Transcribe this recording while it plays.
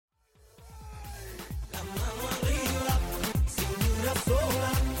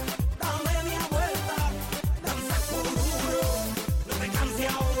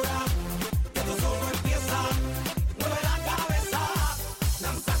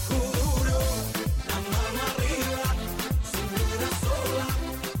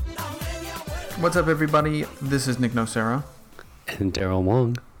What's up, everybody? This is Nick Nocera. And Daryl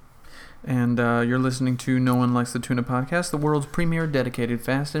Wong. And you're listening to No One Likes the Tuna podcast, the world's premier dedicated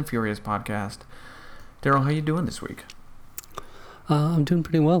Fast and Furious podcast. Daryl, how you doing this week? I'm doing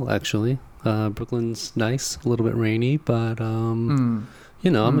pretty well, actually. Brooklyn's nice, a little bit rainy, but, I'm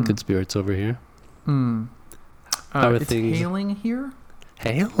in good spirits over here. How are it's things? hailing here?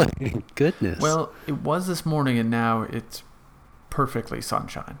 Hailing? Goodness. Well, it was this morning, and now it's perfectly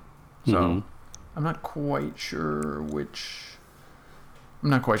sunshine. So, I'm not quite sure what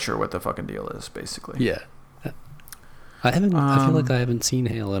the fucking deal is, basically. Yeah. I feel like I haven't seen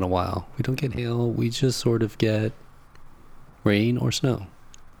hail in a while. We don't get hail. We just sort of get rain or snow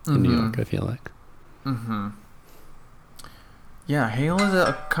in New York, I feel like. Mm-hmm. Yeah, hail is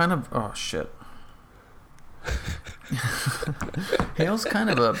a kind of... Oh, shit. Hail's kind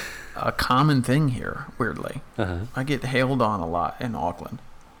of a common thing here, weirdly. I get hailed on a lot in Auckland.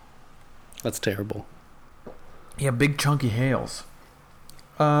 That's terrible. Yeah, big chunky hails.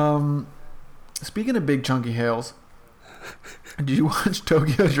 Speaking of big chunky hails, did you watch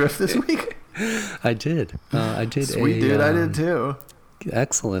Tokyo Drift this week? I did. Sweet dude, I did too.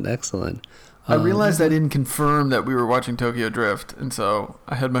 Excellent. I realized I didn't confirm that we were watching Tokyo Drift, and so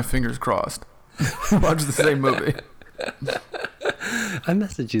I had my fingers crossed. Watched the same movie. I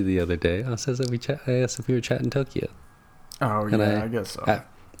messaged you the other day. I asked if we were chatting Tokyo. Oh, yeah, I guess so.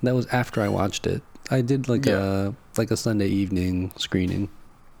 That was after I watched it. I did a Sunday evening screening.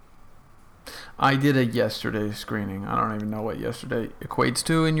 I did a yesterday screening. I don't even know what yesterday equates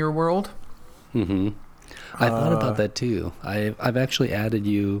to in your world. I thought about that too. I've actually added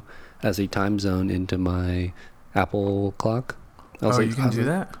you as a time zone into my Apple clock. You can do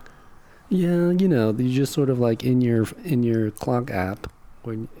that? Yeah, you just sort of like in your clock app,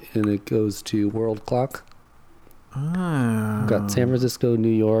 and it goes to world clock. I've got San Francisco, New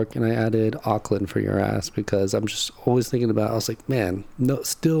York, and I added Auckland for your ass because I'm just always thinking about. I was like, man,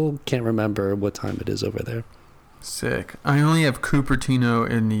 still can't remember what time it is over there. Sick. I only have Cupertino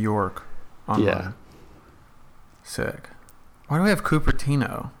in New York online. Yeah. Sick. Why do I have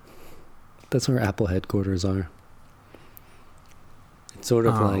Cupertino? That's where Apple headquarters are. It's sort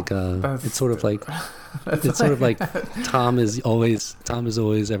of like Tom is always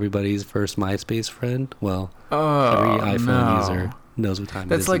everybody's first MySpace friend. Well, every iPhone user knows what time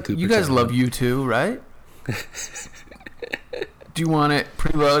it is. That's like you guys love U2, right? Do you want it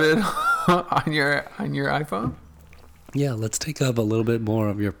preloaded on your iPhone? Yeah, let's take up a little bit more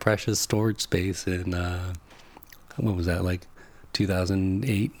of your precious storage space in what was that, like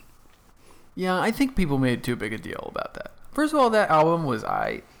 2008? Yeah, I think people made too big a deal about that. First of all, that album was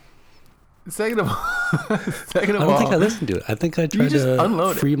Second of all, I don't think I listened to it. I think I tried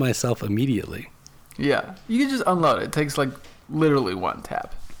to free myself immediately. Yeah, you can just unload it. It takes like literally one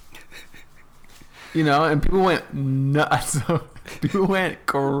tap. And people went nuts. People went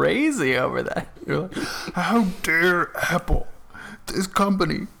crazy over that. They're like, "How dare Apple, this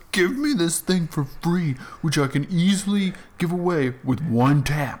company, give me this thing for free, which I can easily give away with one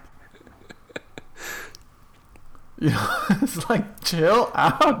tap." It's like, chill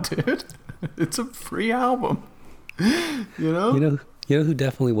out, dude. It's a free album. You know who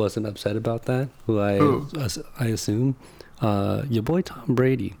definitely wasn't upset about that? Who I assume? Your boy Tom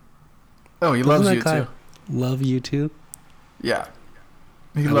Brady. Oh, he loves you too. Love you too? Yeah.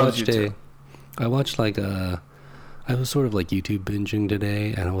 He loves you too. I watched I was sort of like YouTube binging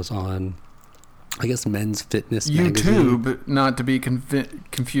today, and I was on, I guess, Men's Fitness YouTube, magazine. Not to be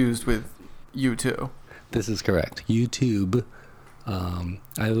confused with U2. This is correct. YouTube.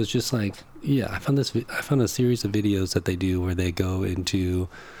 I was just like, I found a series of videos that they do where they go into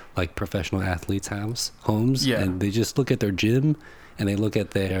like professional athletes' homes, and they just look at their gym and they look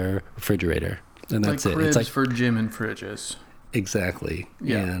at their refrigerator, and that's like it. It's like for gym and fridges. Exactly.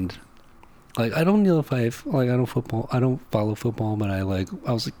 Yeah. And like, I don't know if I don't follow football, but I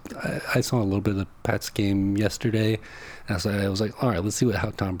saw a little bit of the Pats game yesterday, and I was like, all right, let's see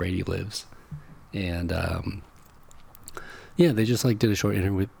how Tom Brady lives. And they just like did a short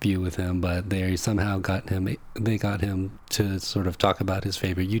interview with him, but they somehow got him to sort of talk about his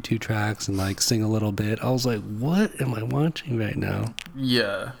favorite YouTube tracks and like sing a little bit. I was like, what am I watching right now?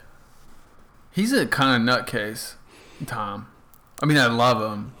 Yeah, he's a kind of nutcase, Tom. I mean, I love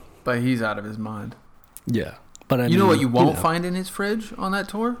him, but he's out of his mind. Yeah, but you know what you won't find in his fridge on that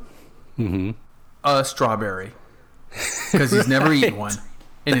tour? A strawberry, because he's never eaten one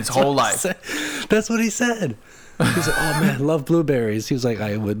in his whole life. That's what he said. He's like, oh man, I love blueberries. He was like,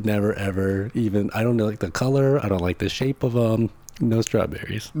 I would never ever I don't like the color. I don't like the shape of them. No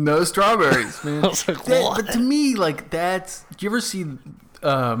strawberries. No strawberries, man. I was like, what? But to me, like, do you ever see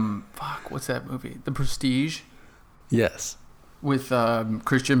fuck, what's that movie? The Prestige Yes. with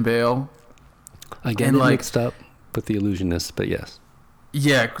Christian Bale. I get And, it like- mixed up with The Illusionist, but yes.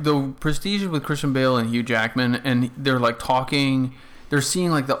 Yeah, the Prestige is with Christian Bale and Hugh Jackman, and they're like talking. They're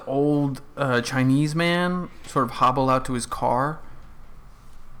seeing like the old Chinese man sort of hobble out to his car,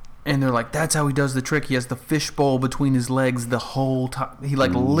 and they're like, "That's how he does the trick. He has the fishbowl between his legs the whole time. He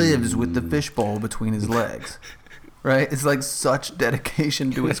like lives with the fishbowl between his legs, right? It's like such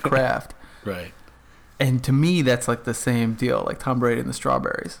dedication to his craft." Right. And to me, that's like the same deal, like Tom Brady and the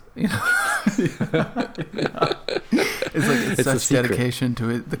Strawberries. You know, it's like it's It's a such secret. dedication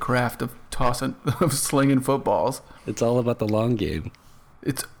to the craft of slinging footballs. It's all about the long game,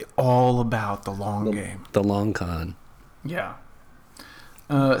 It's all about the long game. the long con. Yeah.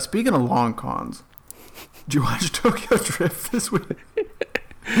 Speaking of long cons, did you watch Tokyo Drift this week?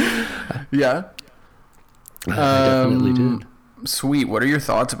 Yeah. I definitely did. Sweet. What are your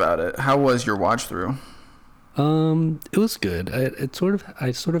thoughts about it? How was your watch through? It was good.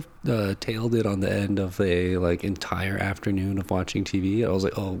 I sort of tailed it on the end of a like entire afternoon of watching TV. I was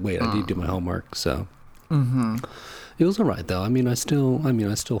like, oh wait, I need to do my homework. So it was alright though. I mean, I still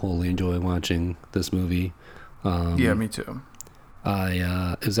wholly enjoy watching this movie. Yeah, me too.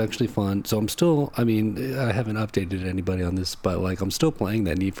 It was actually fun. So I'm still, I mean, I haven't updated anybody on this, but like I'm still playing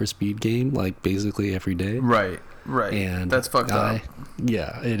that Need for Speed game like basically every day. Right. And that's fucked up.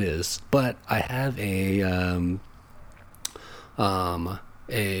 Yeah, it is. But I have a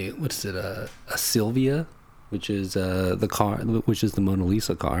what's it? A Sylvia, which is the car, which is the Mona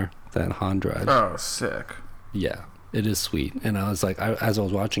Lisa car that Han drives. Oh, sick. Yeah, it is sweet. And I was like, as I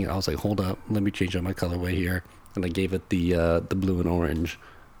was watching it, I was like, hold up, let me change up my colorway here, and I gave it the blue and orange,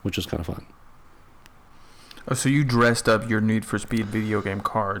 which was kind of fun. Oh, so you dressed up your Need for Speed video game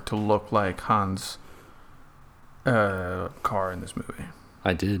car to look like Han's car in this movie.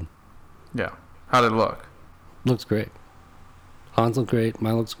 I did. Yeah. How did it look? Looks great. Hans looks great.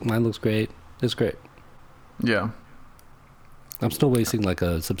 Mine looks great. It's great. Yeah. I'm still wasting like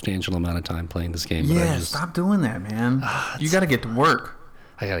a substantial amount of time playing this game. But Yeah, stop doing that, man. You got to get to work.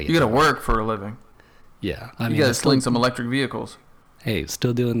 I gotta get. You got to work for a living. Yeah, You got to sling some electric vehicles. Hey,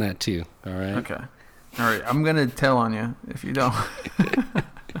 still doing that too. All right. Okay. All right. I'm gonna tell on you if you don't.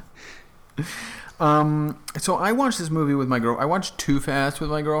 So I watched this movie with my girl. I watched Too Fast with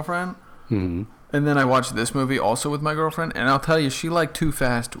my girlfriend, Hmm. and then I watched this movie also with my girlfriend. And I'll tell you, she liked Too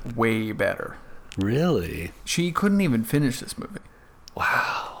Fast way better. Really? She couldn't even finish this movie.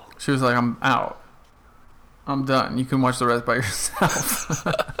 Wow. She was like, "I'm out. I'm done. You can watch the rest by yourself."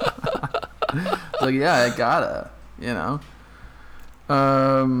 Like, yeah, I gotta, you know.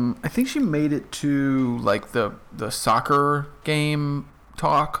 I think she made it to like the soccer game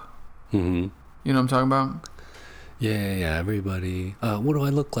talk. Hmm. You know what I'm talking about? Yeah. Everybody. What do I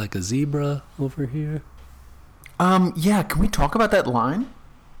look like? A zebra over here? Yeah. Can we talk about that line?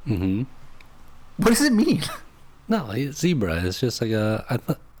 Hmm. What does it mean? No, zebra. It's just like I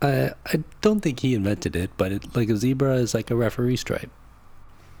don't think he invented it, but like a zebra is like a referee stripe,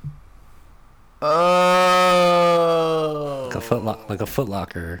 Oh. like a Foot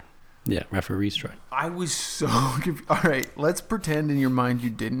Locker. Yeah, referee stripe. I was so confused. All right, let's pretend in your mind you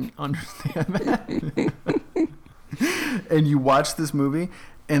didn't understand that. And you watched this movie,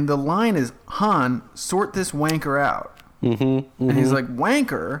 and the line is, Han, sort this wanker out. Mm-hmm. And he's like,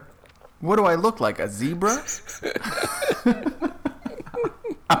 wanker? What do I look like, a zebra?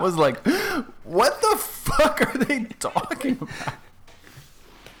 I was like, what the fuck are they talking about?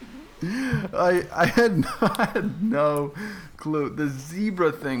 I had no clue. The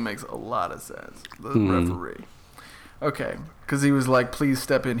zebra thing makes a lot of sense. The referee. Okay, because he was like, please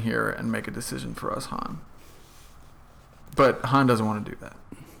step in here and make a decision for us, Han. But Han doesn't want to do that.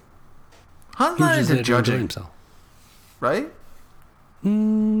 Han's He was not just into there to enjoy judging, himself. right?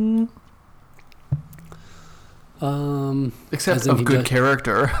 Except As in of he good does-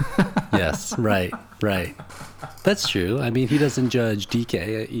 character. Yes, right. That's true. I mean, he doesn't judge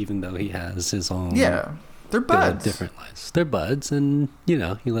DK, even though he has his own. Yeah, they're buds. Different lives. They're buds, and he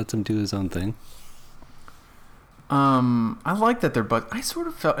lets him do his own thing. I like that they're buds. I sort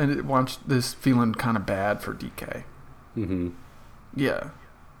of felt and it watched this feeling kind of bad for DK. Mm-hmm. Yeah,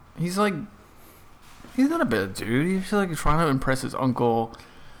 he's like, he's not a bad dude. He's like trying to impress his uncle,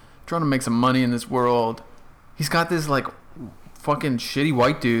 trying to make some money in this world. He's got this like fucking shitty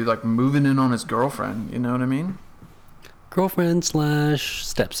white dude like moving in on his girlfriend. You know what I mean? Girlfriend /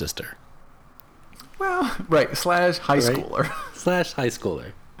 stepsister Well, right, slash high Right. schooler. / high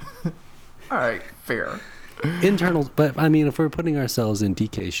schooler. All right, fair. Internal, but I mean, if we're putting ourselves in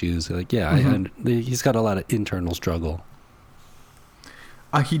DK's shoes, like, yeah, he's got a lot of internal struggle.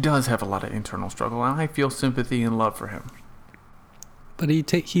 He does have a lot of internal struggle, and I feel sympathy and love for him. But he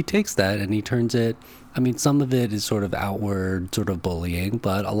takes that and he turns it. I mean, some of it is sort of outward, sort of bullying,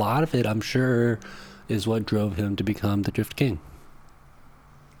 but a lot of it, I'm sure, is what drove him to become the Drift King.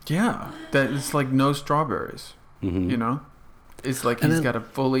 Yeah, that it's like no strawberries. Mm-hmm. You know, it's like And he's then- got to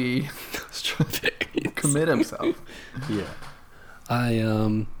fully commit himself. Yeah. I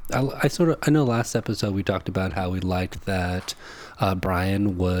know last episode we talked about how we liked that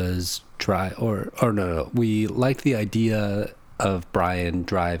Brian was we liked the idea of Brian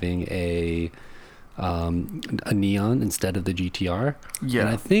driving a Neon instead of the GTR. Yeah. And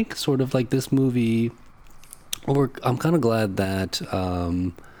I think sort of like this movie, I'm kind of glad that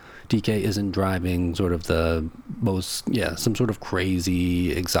DK isn't driving sort of the most, some sort of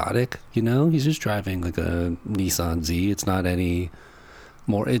crazy exotic, you know? He's just driving like a Nissan Z. It's not any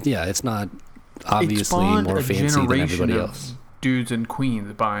more, it's not obviously spawned more a fancy than everybody generation of else. Dudes and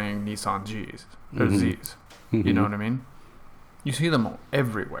queens buying Nissan Gs or Mhm. Zs. You know what I mean? You see them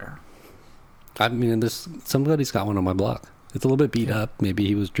everywhere. I mean, somebody's got one on my block. It's a little bit beat up. Maybe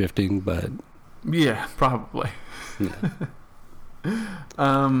he was drifting, but Yeah, probably. yeah.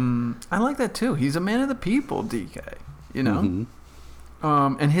 I like that too. He's a man of the people, DK. You know?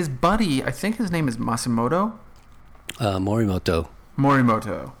 Mhm. And his buddy, I think his name is Masimoto. Morimoto.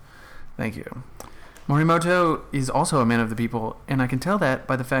 Morimoto. Thank you. Morimoto is also a man of the people, and I can tell that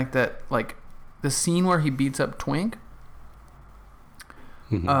by the fact that, like, the scene where he beats up Twink.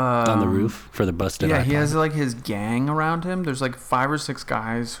 Mhm. On the roof for the busted Yeah, he iPod. has, like, his gang around him. There's, like, 5 or 6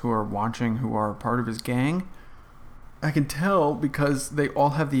 guys who are watching who are part of his gang. I can tell because they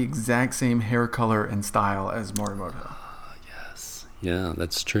all have the exact same hair color and style as Morimoto. Yes. Yeah,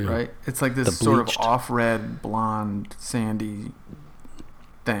 that's true. Right? It's like this The sort of bleached. off-red, blonde, sandy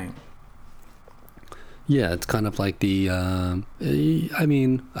thing. Yeah, it's kind of like the. I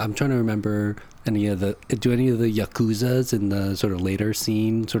mean, I'm trying to remember do any of the Yakuzas in the sort of later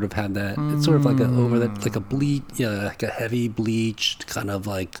scene sort of have that? It's sort of like like a heavy bleached kind of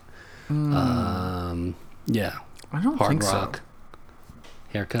like, yeah, I don't hard think rock so.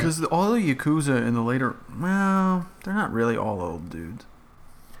 haircut. Because all the Yakuza in the later... Well, they're not really all old dudes.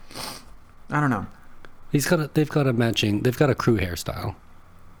 I don't know. They've got a crew hairstyle.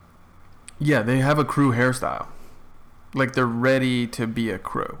 Yeah, they have a crew hairstyle. Like, they're ready to be a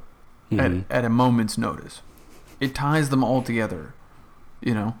crew Mhm. at a moment's notice. It ties them all together,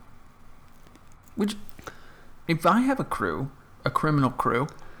 you know? Which, if I have a crew, a criminal crew,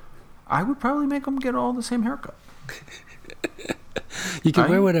 I would probably make them get all the same haircut. You can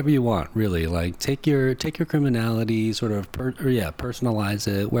wear whatever you want, really. Like take your criminality, sort of personalize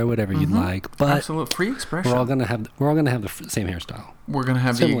it, wear whatever you'd like. But Absolute free expression. we're all gonna have the same hairstyle. We're gonna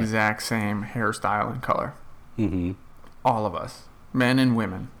have Similar. the exact same hairstyle and color. Mm-hmm. All of us, men and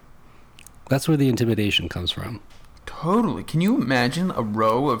women. That's where the intimidation comes from. Totally. Can you imagine a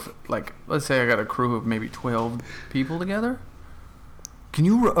row of, like, let's say I got a crew of maybe 12 people together? Can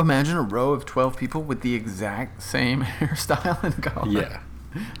you imagine a row of 12 people with the exact same hairstyle and color? Yeah.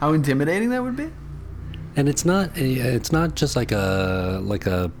 How intimidating that would be? And it's not just like a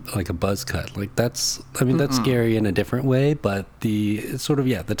buzz cut. Like that's scary in a different way, but it's sort of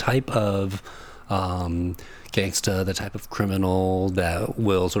the type of gangsta, the type of criminal that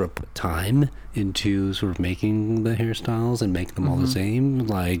will sort of put time into sort of making the hairstyles and make them all the same,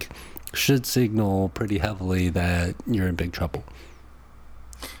 like should signal pretty heavily that you're in big trouble.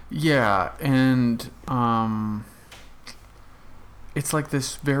 Yeah, and it's like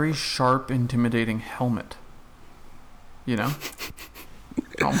this very sharp, intimidating helmet. You know?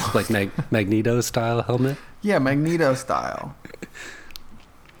 Almost. Like Magneto style helmet. Yeah, Magneto style.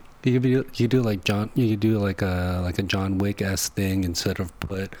 You could do like a John Wick-esque thing and sort of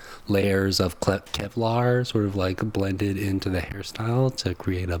put layers of Kevlar sort of like blended into the hairstyle to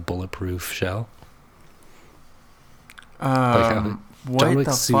create a bulletproof shell. What Wick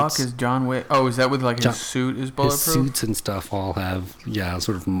the fuck is John Wick? Oh, is that with like his suit is His bulletproof? suits and stuff all have sort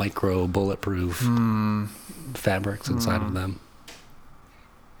of micro bulletproof fabrics inside of them.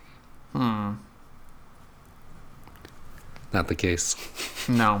 Not the case.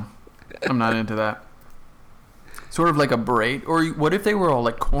 No, I'm not into that. Sort of like a braid, or what if they were all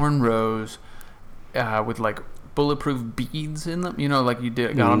like cornrows with like bulletproof beads in them? You know, like you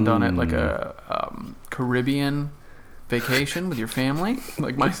got them done at like a Caribbean vacation with your family,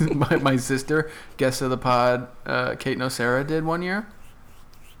 like my sister, guest of the pod, Kate Nocera, did one year.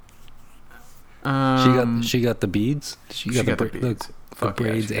 She got the beads. She got the beads. The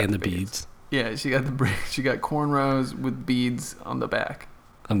braids and the beads. Yeah, she got the braids. She got cornrows with beads on the back.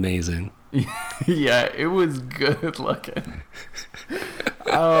 Amazing. Yeah, it was good looking.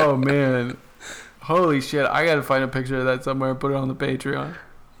 Oh man, holy shit! I gotta find a picture of that somewhere and put it on the Patreon.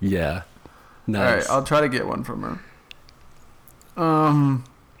 Yeah, nice. All right, I'll try to get one from her.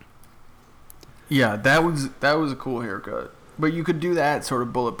 Yeah, that was a cool haircut. But you could do that sort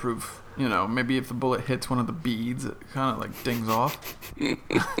of bulletproof. You know, maybe if the bullet hits one of the beads, it kind of like dings off. You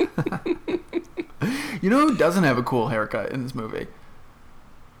know who doesn't have a cool haircut in this movie?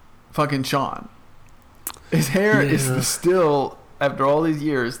 Fucking Sean. His hair is still, after all these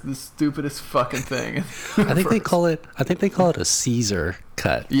years, the stupidest fucking thing. I think they call it a Caesar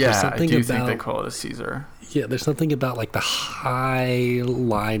cut. Yeah, I do think they call it a Caesar. Yeah, there's something about like the high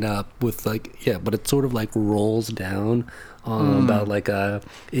lineup with like, yeah, but it sort of like rolls down about like a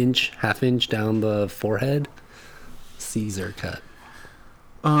half inch down the forehead. Caesar cut.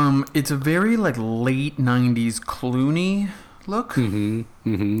 It's a very like late 90s Clooney look.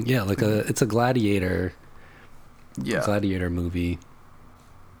 Yeah, like it's a gladiator. Yeah. Gladiator movie.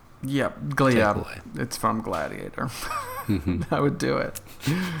 Yeah, it's from Gladiator. I would do it.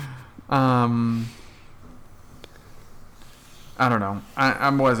 I don't know. I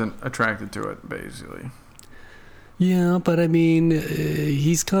wasn't attracted to it, basically. Yeah, but I mean,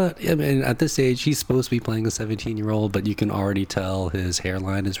 at this age, he's supposed to be playing a 17-year-old, but you can already tell his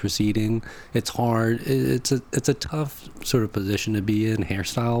hairline is receding. It's hard. It's a tough sort of position to be in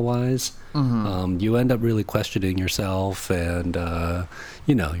hairstyle-wise. You end up really questioning yourself and,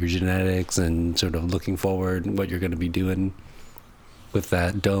 your genetics and sort of looking forward what you're going to be doing with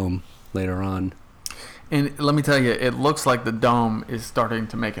that dome later on. And let me tell you, it looks like the dome is starting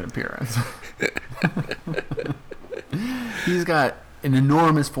to make an appearance. He's got an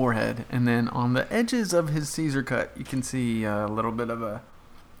enormous forehead, and then on the edges of his Caesar cut, you can see a little bit of a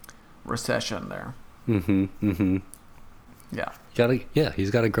recession there. Yeah. He's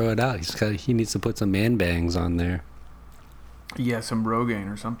got to grow it out. He needs to put some man bangs on there. Yeah, some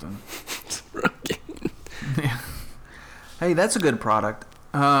Rogaine or something. Yeah. Hey, that's a good product.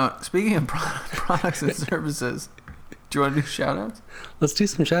 Speaking of products and services, do you want to do shout-outs? Let's do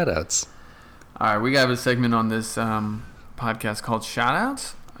some shout-outs. All right, we got a segment on this podcast called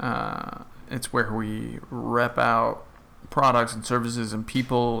Shout-Outs. It's where we rep out products and services and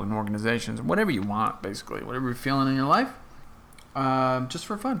people and organizations and whatever you want, basically, whatever you're feeling in your life, just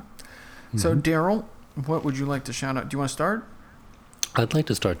for fun. So, Daryl, what would you like to shout out? Do you want to start? I'd like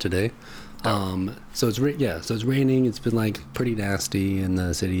to start today. So it's raining. It's been like pretty nasty in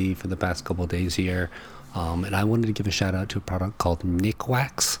the city for the past couple of days here. And I wanted to give a shout out to a product called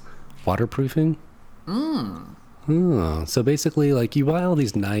Nikwax waterproofing. So basically, like, you buy all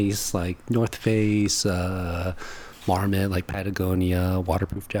these nice like North Face, Marmot, like Patagonia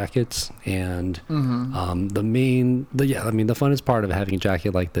waterproof jackets, and the funnest part of having a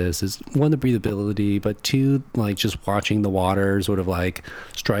jacket like this is, one, the breathability, but two, like, just watching the water sort of like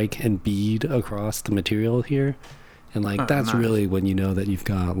strike and bead across the material here, and like that's nice. Really when you know that you've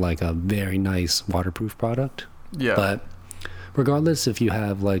got like a very nice waterproof product. Yeah. But regardless, if you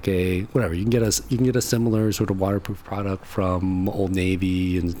have like you can get a similar sort of waterproof product from Old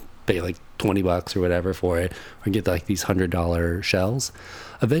Navy and pay like $20 or whatever for it, or get like these $100 shells.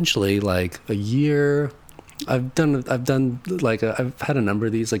 Eventually, like a year, I've had a number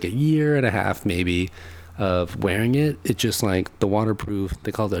of these, like a year and a half maybe of wearing it. It's just like the waterproof,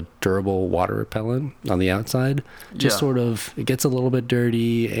 they call it a durable water repellent on the outside. Just sort of, it gets a little bit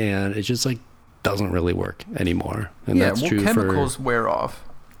dirty and it just like doesn't really work anymore. And that's true chemicals wear off.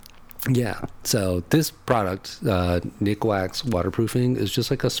 Yeah, so this product, Nikwax waterproofing, is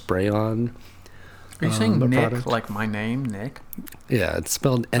just like a spray-on. Are you saying Nick, product. Like my name, Nick? Yeah, it's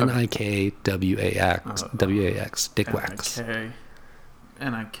spelled Nikwax, W-A-X, Nikwax.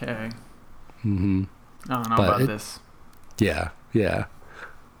 N-I-K. I don't know about this. Yeah.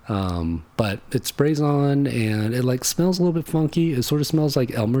 But it sprays on, and it like smells a little bit funky. It sort of smells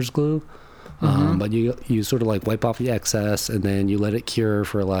like Elmer's glue. But you sort of like wipe off the excess, and then you let it cure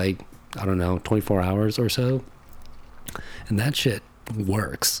for like, I don't know, 24 hours or so. And that shit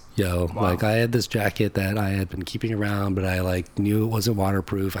works, yo. Wow. Like, I had this jacket that I had been keeping around, but I like knew it wasn't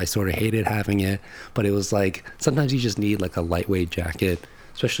waterproof. I sort of hated having it, but it was like, sometimes you just need like a lightweight jacket,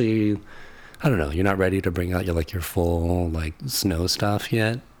 especially, I don't know, you're not ready to bring out your full like snow stuff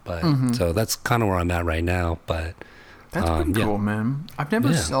yet. But so that's kind of where I'm at right now. But that's pretty cool, man. I've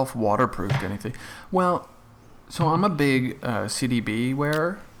never self-waterproofed anything. Well, so I'm a big CDB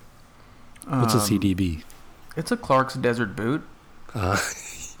wearer. What's a CDB? It's a Clark's Desert Boot.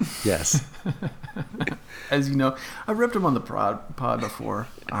 Yes. As you know, I've ripped them on the pod before,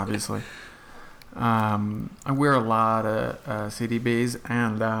 obviously. I wear a lot of CDBs,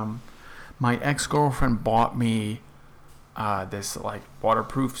 and my ex-girlfriend bought me this like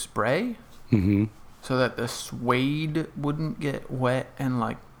waterproof spray Mm-hmm. so that the suede wouldn't get wet and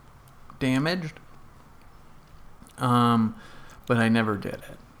like damaged. But I never did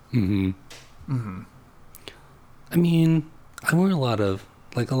it. Mm-hmm. Mm-hmm. I mean, I wear a lot of,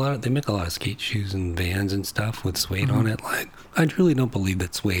 they make a lot of skate shoes and Vans and stuff with suede on it. Like, I really don't believe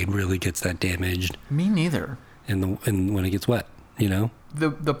that suede really gets that damaged Me neither. and when it gets wet, you know?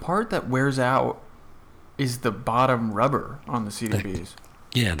 The part that wears out is the bottom rubber on the CDBs.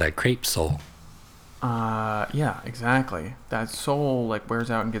 Yeah, that crepe sole. Yeah, exactly. That sole like wears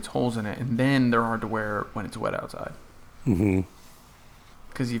out and gets holes in it, and then they're hard to wear when it's wet outside Mm-hmm.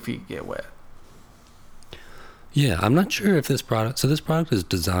 because your feet get wet. Yeah, I'm not sure if this product is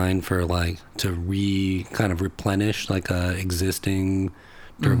designed for like to kind of replenish like a existing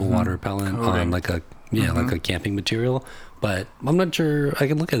durable water repellent on Coating. like like a camping material, but I'm not sure. I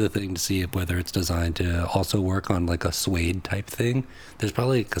can look at the thing to see whether it's designed to also work on like a suede type thing. There's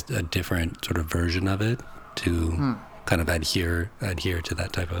probably a different sort of version of it to kind of adhere to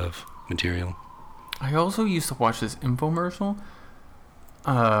that type of material. I also used to watch this infomercial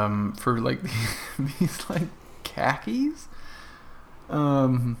for like these like khakis.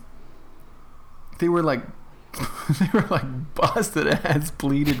 They were like busted ass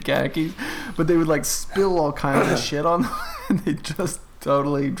pleated khakis, but they would like spill all kinds of shit on them and they just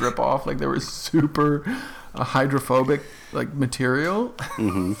totally drip off. Like they were super hydrophobic like material.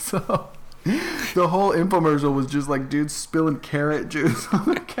 Mm-hmm. So the whole infomercial was just like dudes spilling carrot juice on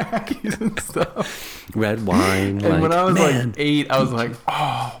their khakis and stuff. Red wine. And when I was man, like 8, I was like,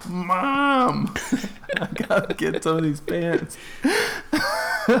 "Oh, mom, I gotta get some of these pants."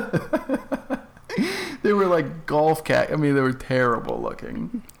 They were like golf cat. I mean, they were terrible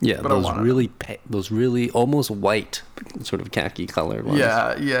looking. yeah, but those really almost white sort of khaki colored ones.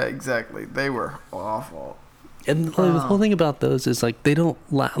 Yeah, exactly. They were awful. And the whole thing about those is like they don't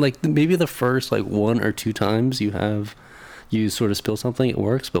like maybe the first like 1 or 2 times you sort of spill something, it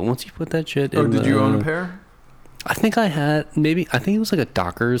works, but once you put that shit Oh, in did you own a pair? I think I think it was like a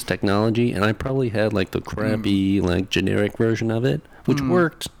Dockers technology, and I probably had like the crappy like generic version of it, which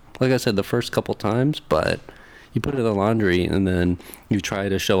worked, like I said, the first couple times, but you put it in the laundry and then you try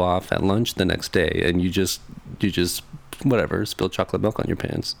to show off at lunch the next day and you just whatever, spill chocolate milk on your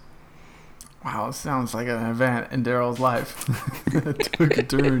pants. Wow, it sounds like an event in Daryl's life. Took a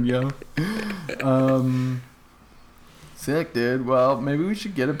turn, yo. Sick, dude. Well, maybe we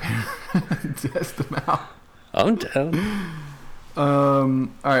should get a pair and test them out. I'm down. All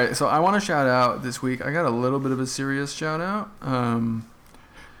right, so I want to shout out this week. I got a little bit of a serious shout out.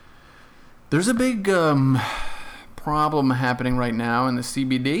 There's a big problem happening right now in the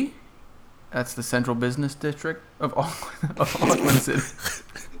CBD. That's the Central Business District of Auckland City.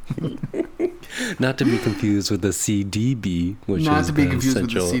 Not to be confused with the CDB, which Not is to be the confused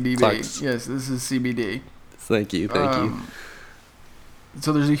with the Central CDB. Clarks. Yes, this is CBD. Thank you.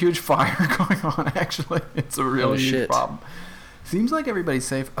 So there's a huge fire going on, actually. It's a really huge shit. problem. Seems like everybody's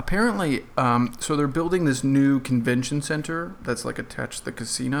safe. Apparently, so they're building this new convention center that's like attached to the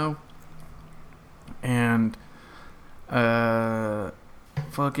casino. And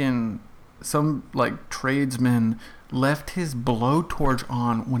fucking some like tradesman left his blowtorch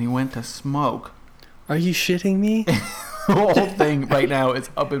on when he went to smoke. Are you shitting me? The whole thing right now is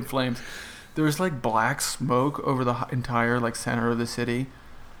up in flames. There's like black smoke over the entire like center of the city.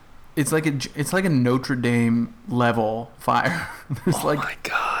 It's like a Notre Dame level fire. There's my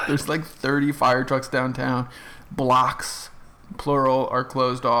God. There's like 30 fire trucks downtown. Blocks, plural, are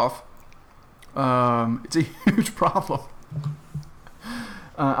closed off. It's a huge problem.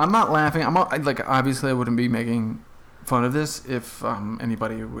 I'm not laughing. Like obviously I wouldn't be making fun of this if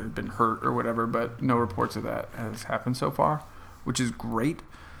anybody would have been hurt or whatever, but no reports of that has happened so far, which is great.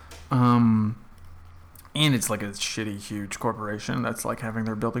 And it's like a shitty, huge corporation that's like having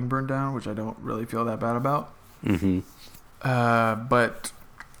their building burned down, which I don't really feel that bad about. Mm-hmm. But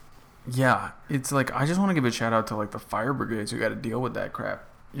yeah, it's like I just want to give a shout out to like the fire brigades who got to deal with that crap,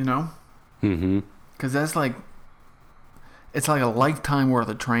 you know? Mm-hmm. Because that's like, it's like a lifetime worth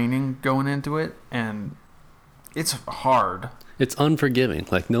of training going into it, and it's hard. It's unforgiving.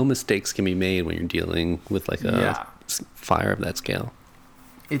 Like no mistakes can be made when you're dealing with like a fire of that scale.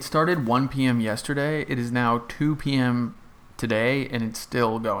 It started 1 p.m. yesterday. It is now 2 p.m. today, and it's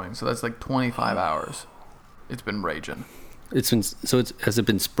still going. So that's like 25 hours. It's been raging. Has it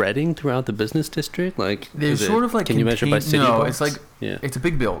been spreading throughout the business district? Like They're sort of like can you measure by city? No, blocks? it's like it's a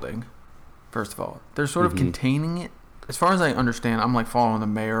big building. First of all, they're sort of containing it. As far as I understand, I'm like following the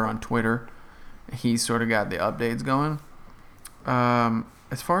mayor on Twitter. He's sort of got the updates going.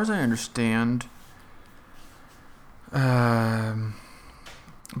 As far as I understand,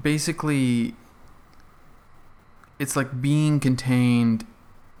 Basically, it's like being contained,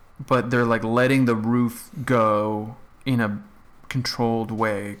 but they're like letting the roof go in a controlled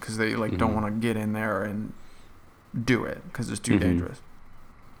way because they like don't want to get in there and do it because it's too dangerous.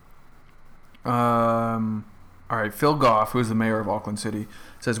 All right, Phil Goff, who is the mayor of Auckland City,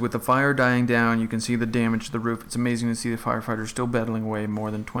 says, with the fire dying down, you can see the damage to the roof. It's amazing to see the firefighters still battling away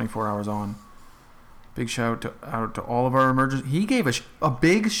more than 24 hours on. Big shout out to all of our emergency... He gave a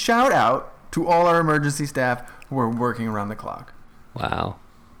big shout out to all our emergency staff who are working around the clock. Wow.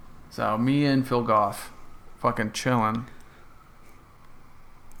 So, me and Phil Goff, fucking chilling.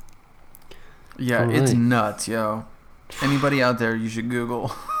 Yeah, right. It's nuts, yo. Anybody out there, you should Google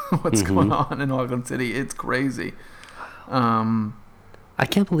what's going on in Auckland City. It's crazy. I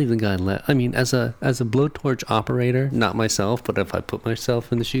can't believe the guy let... I mean, as a blowtorch operator, not myself, but if I put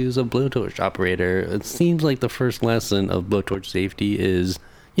myself in the shoes of a blowtorch operator, it seems like the first lesson of blowtorch safety is,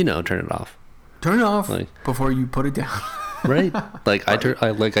 turn it off. Turn it off before you put it down. Right? Like I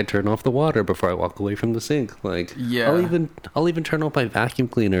turn off the water before I walk away from the sink. Like yeah. I'll even turn off my vacuum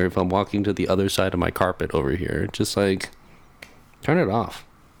cleaner if I'm walking to the other side of my carpet over here. Just like turn it off.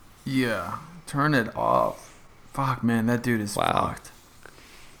 Yeah. Turn it off. Fuck, man, that dude is fucked.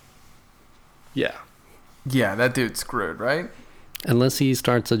 Yeah. Yeah, that dude's screwed, right? Unless he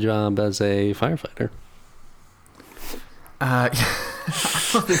starts a job as a firefighter. I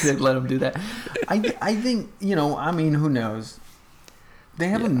don't think they'd let him do that. I think, who knows? They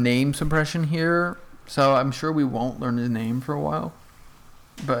have a name suppression here, so I'm sure we won't learn his name for a while.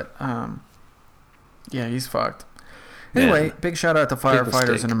 But, yeah, he's fucked. Anyway, big shout out to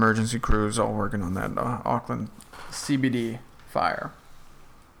firefighters and emergency crews all working on that Auckland CBD fire.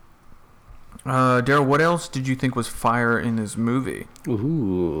 Daryl, what else did you think was fire in this movie?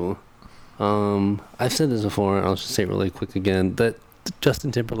 Ooh. I've said this before, and I'll just say it really quick again, that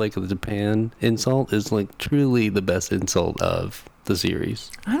Justin Timberlake of the Japan insult is like truly the best insult of the series.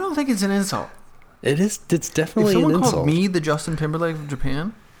 I don't think it's an insult. It is. It's definitely an insult. If someone called me the Justin Timberlake of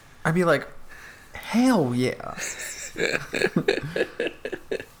Japan, I'd be like, hell yeah.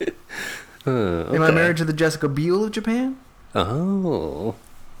 Okay. Am I married to the Jessica Biel of Japan? Oh.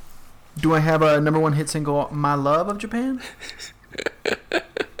 Do I have a #1 hit single, My Love of Japan?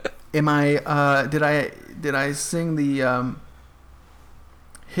 Am I, did I sing the,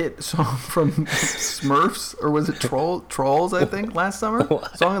 hit song from Smurfs? Or was it Trolls, I think, last summer?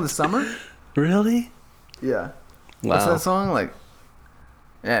 What? Song of the Summer? Really? Yeah. Wow. What's that song? Like,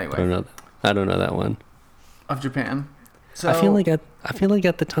 anyway. I don't know that one. Of Japan. So, I feel like at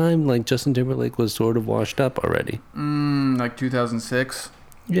the time, like, Justin Timberlake was sort of washed up already. Like 2006?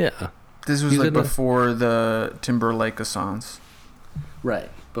 Yeah. This was like before the Timberlake-assance. Right.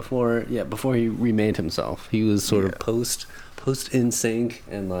 Before he remade himself. He was sort of post NSYNC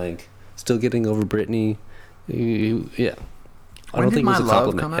and like still getting over Britney. Yeah. When did My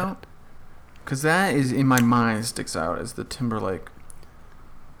Love come out? Because that is, in my mind, sticks out as the Timberlake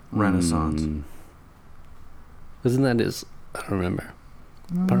renaissance. Isn't that his... I don't remember.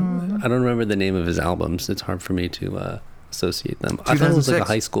 I don't remember the name of his albums. It's hard for me to associate them. I thought it was like a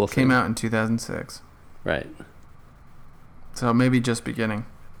high school thing. Came out in 2006. Right. So maybe just beginning.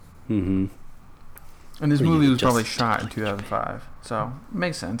 Mm-hmm. And this movie was probably shot in 2005. So it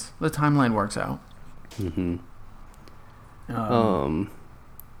makes sense. The timeline works out. Mm-hmm. And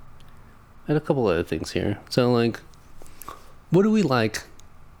a couple other things here. So, like, what do we like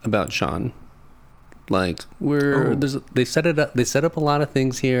about Sean? Like, they set it up. They set up a lot of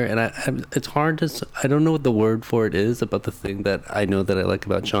things here, and it's hard to. I don't know what the word for it is about the thing that I know that I like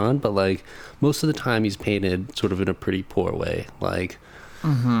about Sean, but like most of the time he's painted sort of in a pretty poor way, like.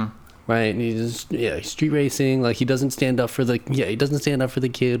 Mm-hmm. Right, and he's street racing. Like he doesn't stand up for the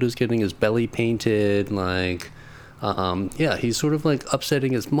kid who's getting his belly painted. Like, he's sort of like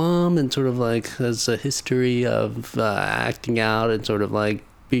upsetting his mom, and sort of like has a history of acting out and sort of like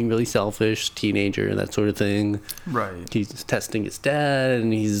being really selfish, teenager, and that sort of thing. Right. He's testing his dad,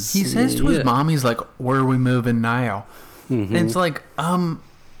 and he says to his mom, he's like, "Where are we moving now?" Mm-hmm. And it's like,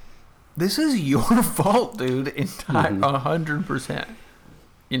 this is your fault, dude. 100%.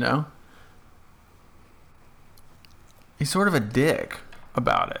 You know? He's sort of a dick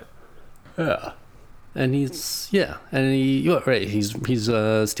about it. Yeah. And he's standing up to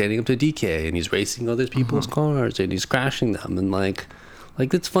DK, and he's racing other people's cars, and he's crashing them, and like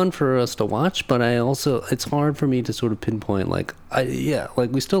it's fun for us to watch, but it's hard for me to sort of pinpoint,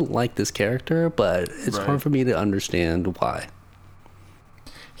 we still like this character, but it's hard for me to understand why.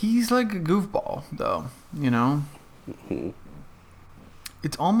 He's like a goofball, though, you know? Mm-hmm.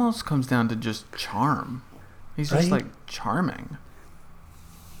 It almost comes down to just charm. He's just Right? like charming.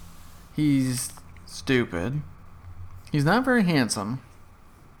 He's stupid. He's not very handsome.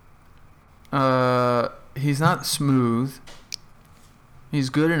 He's not smooth. He's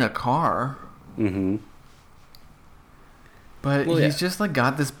good in a car. Mm-hmm. But Well, he's yeah. just like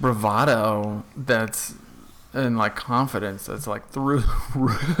got this bravado that's and like confidence that's like through the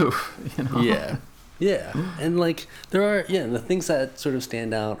roof, you know? Yeah. Yeah. And like there are the things that sort of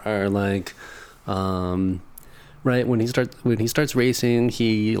stand out are like right when he starts racing,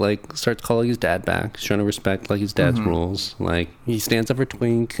 he like starts calling his dad back. He's trying to respect like his dad's rules. Like he stands up for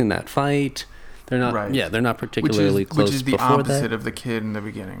Twink in that fight. They're not Right. they're not particularly close which is the before opposite that. of the kid in the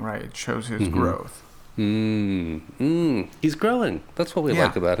beginning, right? It shows his growth. He's growing. That's what we Yeah.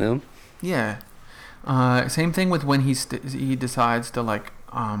 like about him. Yeah. Same thing with when he decides to like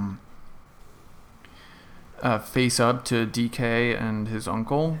face up to DK and his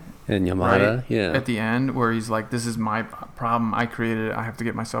uncle. And Yamada, Right? yeah. At the end, where he's like, "This is my problem. I created it. I have to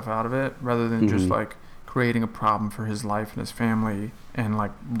get myself out of it," rather than just like creating a problem for his life and his family and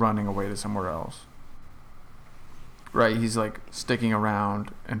like running away to somewhere else. Right? He's like sticking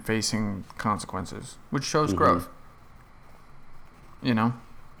around and facing consequences, which shows growth. You know?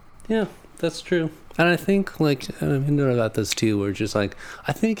 Yeah, that's true. And I think like I know about this too, where just like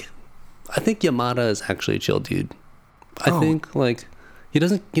I think Yamada is actually a chill dude. I think like he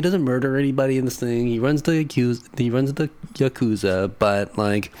doesn't murder anybody in this thing. He runs the Yakuza, but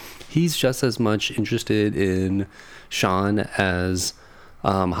like he's just as much interested in Sean as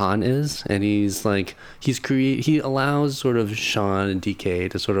Han is, and he's like he allows sort of Sean and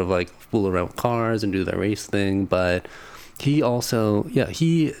DK to sort of like fool around with cars and do their race thing, but he also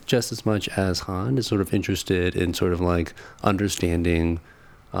he just as much as Han is sort of interested in sort of like understanding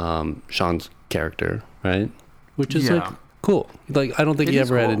Sean's character, right? Which is like cool. Like I don't think he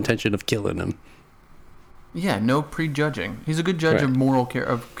ever had intention of killing him. Yeah, no prejudging. He's a good judge of moral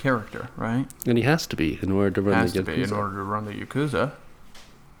of character, right? And he has to be in order to run the Yakuza. In order to run the Yakuza.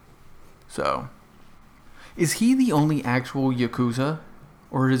 So, is he the only actual Yakuza?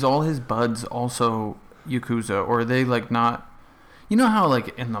 Or is all his buds also Yakuza? Or are they like not... You know how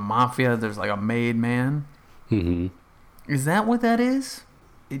like in the Mafia there's like a made man? Mm-hmm. Is that what that is?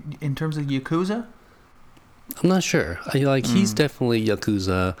 In terms of Yakuza? I'm not sure. He's definitely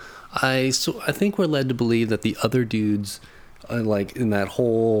Yakuza. I think we're led to believe that the other dudes, like in that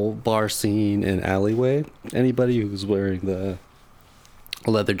whole bar scene and alleyway, anybody who's wearing the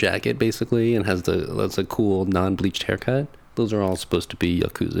leather jacket basically and has a cool non-bleached haircut, those are all supposed to be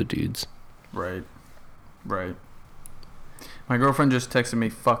Yakuza dudes. Right. My girlfriend just texted me,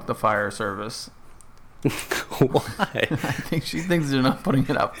 "Fuck the fire service." Why? I think she thinks they're not putting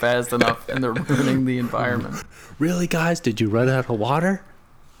it out fast enough and they're ruining the environment. Really, guys? Did you run out of water?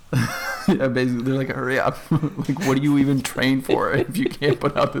 Yeah, basically, they're like, "Hurry up." Like, what do you even train for if you can't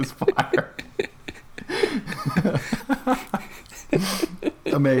put out this fire?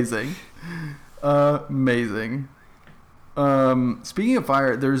 Amazing. Speaking of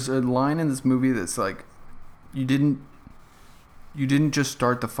fire, there's a line in this movie that's like, you didn't just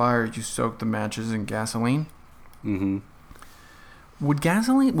start the fire, you soaked the matches in gasoline. Mm-hmm.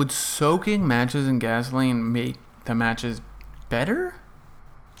 Would soaking matches in gasoline make the matches better?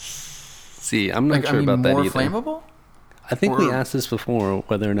 See, I'm not sure about that more either. Flammable? I think we asked this before,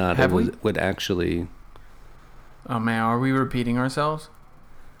 whether or not would actually... Oh man, are we repeating ourselves?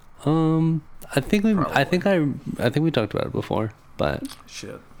 I think we talked about it before, but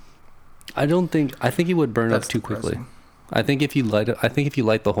Shit. I think it would burn That's up too quickly. depressing. I think if you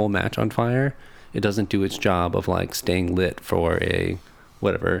light the whole match on fire, it doesn't do its job of like staying lit for a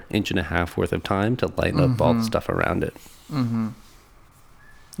whatever inch and a half worth of time to light up all the stuff around it. Mm-hmm.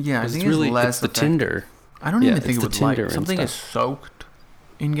 Yeah, I think it's the tinder. I don't even think it the would light. tinder and Something is stuff. soaked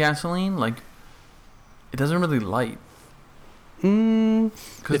in gasoline, like it doesn't really light.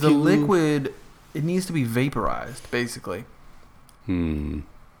 Because the liquid, it needs to be vaporized, basically.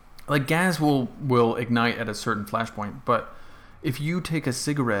 Like gas will ignite at a certain flash point, but if you take a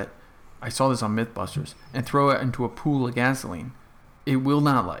cigarette, I saw this on MythBusters, and throw it into a pool of gasoline, it will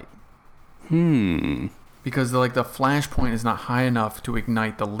not light. Because the flash point is not high enough to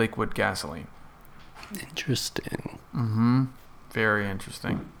ignite the liquid gasoline. Interesting. Very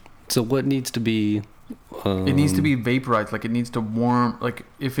interesting. So what needs to be... it needs to be vaporized. Like it needs to warm. Like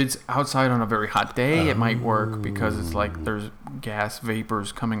if it's outside on a very hot day, it might work because it's like there's gas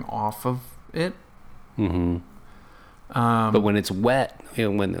vapors coming off of it. But when it's wet,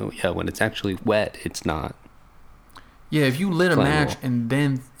 when it's actually wet, it's not. Yeah, if you lit a flammable. match and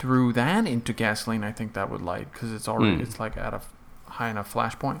then threw that into gasoline, I think that would light because it's already it's like at a high enough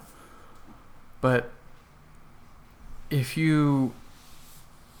flash point. But if you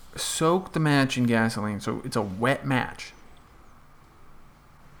soak the match in gasoline, so it's a wet match,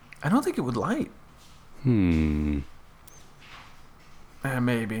 I don't think it would light. Maybe.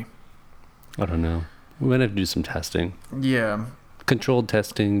 I don't know. We might have to do some testing. Yeah. Controlled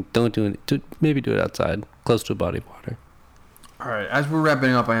testing. Don't do it. Maybe do it outside, close to a body of water. All right. As we're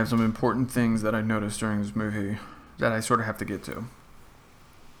wrapping up, I have some important things that I noticed during this movie that I sort of have to get to.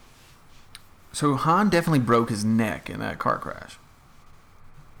 So Han definitely broke his neck in that car crash.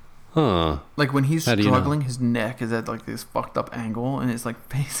 Huh. Like when he's How do you struggling, know? his neck is at like this fucked up angle, and his like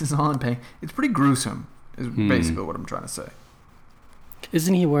face is on pain. It's pretty gruesome. Is basically what I'm trying to say.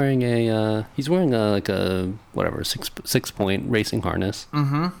 Isn't he wearing a? He's wearing like a whatever 6-point racing harness.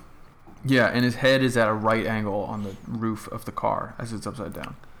 Mm-hmm. Yeah, and his head is at a right angle on the roof of the car as it's upside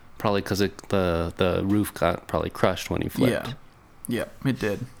down. Probably because the roof got probably crushed when he flipped. Yeah, it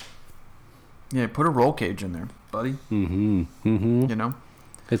did. Yeah, put a roll cage in there, buddy. Mm-hmm. Mm-hmm. You know?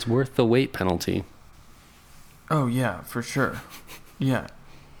 It's worth the weight penalty. Oh, yeah, for sure. Yeah.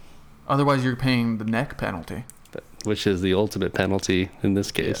 Otherwise, you're paying the neck penalty. Which is the ultimate penalty in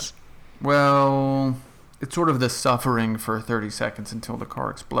this case. Yeah. Well, it's sort of the suffering for 30 seconds until the car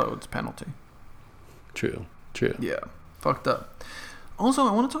explodes penalty. True. Yeah. Fucked up. Also,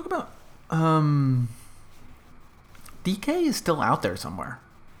 I want to talk about... DK is still out there somewhere.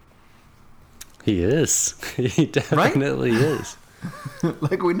 He is. He definitely is.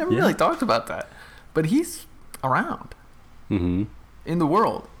 Like, we never really talked about that. But he's around. Mm-hmm. In the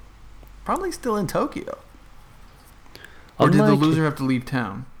world. Probably still in Tokyo. Or did the loser have to leave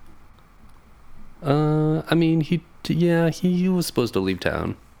town? I mean, he was supposed to leave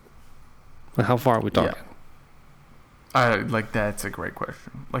town. How far are we talking? Yeah. That's a great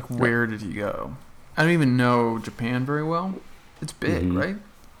question. Like, where did he go? I don't even know Japan very well. It's big, right?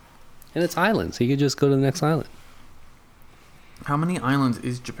 And it's islands. He could just go to the next island. How many islands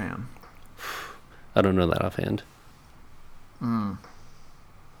is Japan? I don't know that offhand. Hmm.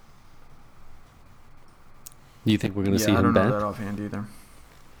 Do you think we're going to see him I don't back? know that offhand either.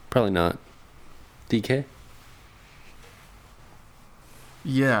 Probably not. DK?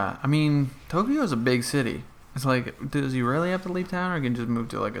 Yeah, I mean, Tokyo is a big city. It's like, does he really have to leave town, or can he just move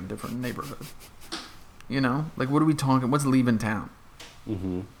to like a different neighborhood? You know, like, what are we talking? What's leaving town?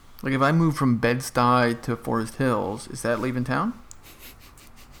 Mm-hmm. Like, if I move from Bed-Stuy to Forest Hills, is that leaving town?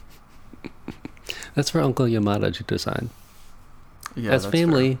 That's for Uncle Yamada to decide. Yeah, as that's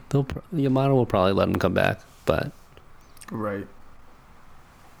family, Yamada will probably let him come back, but right.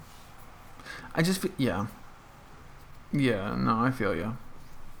 I just feel, yeah, no, I feel you.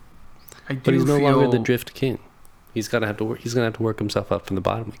 But he's no longer the Drift King. He's gonna have to work himself up from the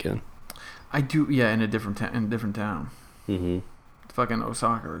bottom again. I do, yeah, in a different town. Mm-hmm. Fucking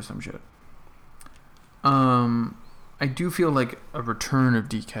Osaka or some shit. I do feel like a return of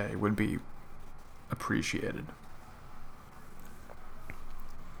DK would be appreciated.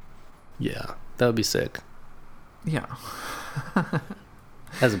 Yeah, that would be sick. Yeah.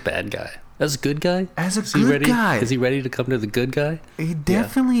 As a bad guy. As a good guy? As a good guy. Is he ready to come to the good guy? He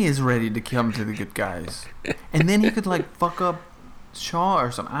definitely is ready to come to the good guys. And then he could, like, fuck up Shaw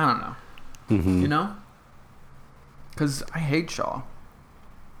or something. I don't know. Mm-hmm. You know? Because I hate Shaw.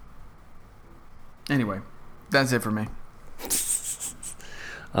 Anyway, that's it for me.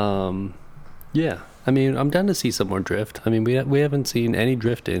 Yeah. I mean, I'm down to see some more drift. I mean, we haven't seen any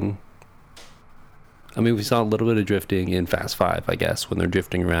drifting. I mean, we saw a little bit of drifting in Fast 5, I guess, when they're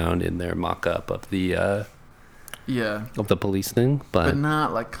drifting around in their mock-up of the of the police thing, but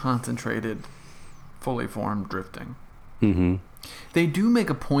not like concentrated, fully formed drifting. Mm-hmm. They do make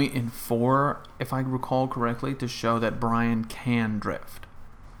a point in 4, if I recall correctly, to show that Brian can drift.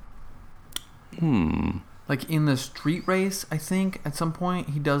 Like in the street race, I think at some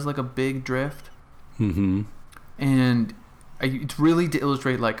point he does like a big drift. Mm-hmm. And it's really to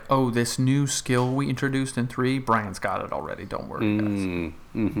illustrate, like, oh, this new skill we introduced in 3, Brian's got it already. Don't worry, guys.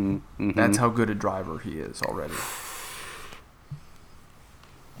 Mm-hmm. Mm-hmm. That's how good a driver he is already.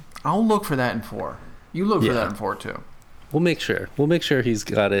 I'll look for that in 4. You look for that in 4 too. We'll make sure. We'll make sure he's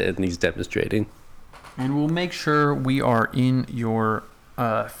got it and he's demonstrating. And we'll make sure we are in your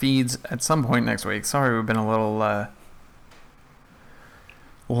feeds at some point next week. Sorry, we've been a little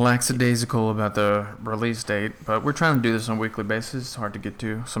lackadaisical about the release date, but we're trying to do this on a weekly basis. It's hard to get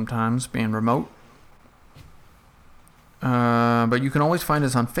to sometimes, being remote. But you can always find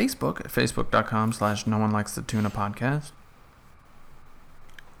us on Facebook at facebook.com/NoOneLikesTheTunaPodcast.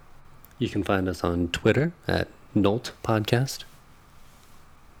 You can find us on Twitter at Nolt Podcast.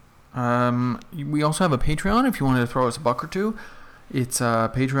 We also have a Patreon if you wanted to throw us $1 or $2. It's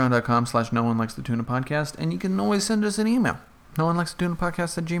patreon.com/no one likes the tuna podcast, and you can always send us an email. No one likes the tuna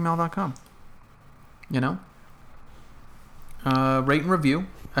podcast @gmail.com. You know? Rate and review,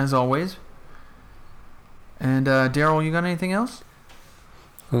 as always. And Daryl, you got anything else?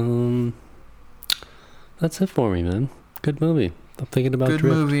 That's it for me, man. Good movie. I'm thinking about Good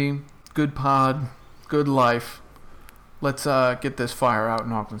Drift. movie, good pod, good life. Let's get this fire out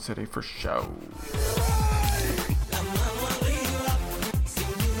in Auckland City for show.